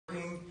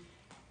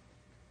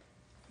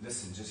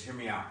listen, just hear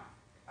me out.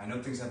 I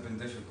know things have been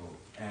difficult,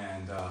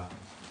 and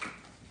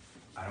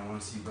I don't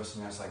want to see you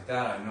busting ass like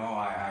that. I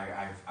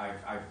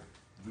know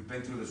we've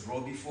been through this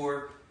road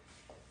before,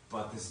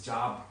 but this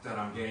job that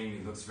I'm getting,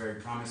 it looks very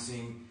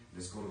promising.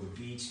 Let's go to the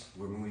beach.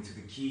 We're moving to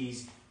the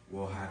Keys.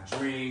 We'll have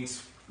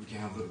drinks. We can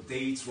have little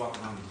dates, walk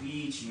around the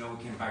beach. You know, we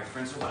can invite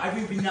friends over. I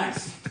mean, be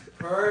nice.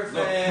 Perfect.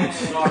 Look, I'm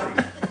sorry.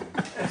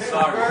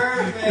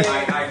 Perfect.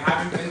 I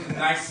haven't been the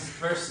nicest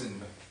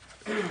person.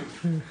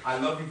 I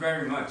love you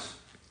very much.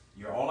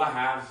 You're all I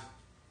have.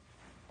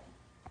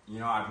 You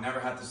know, I've never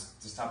had this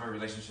type of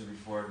relationship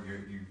before.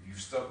 You've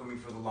stuck with me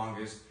for the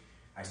longest.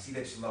 I see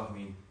that you love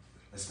me.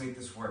 Let's make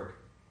this work.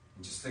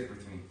 And just stick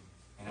with me.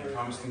 And I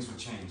promise things will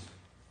change.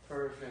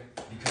 Perfect.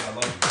 Because I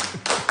love you.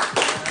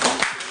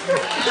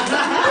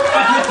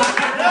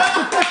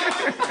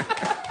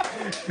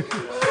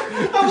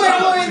 Oh,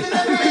 wait,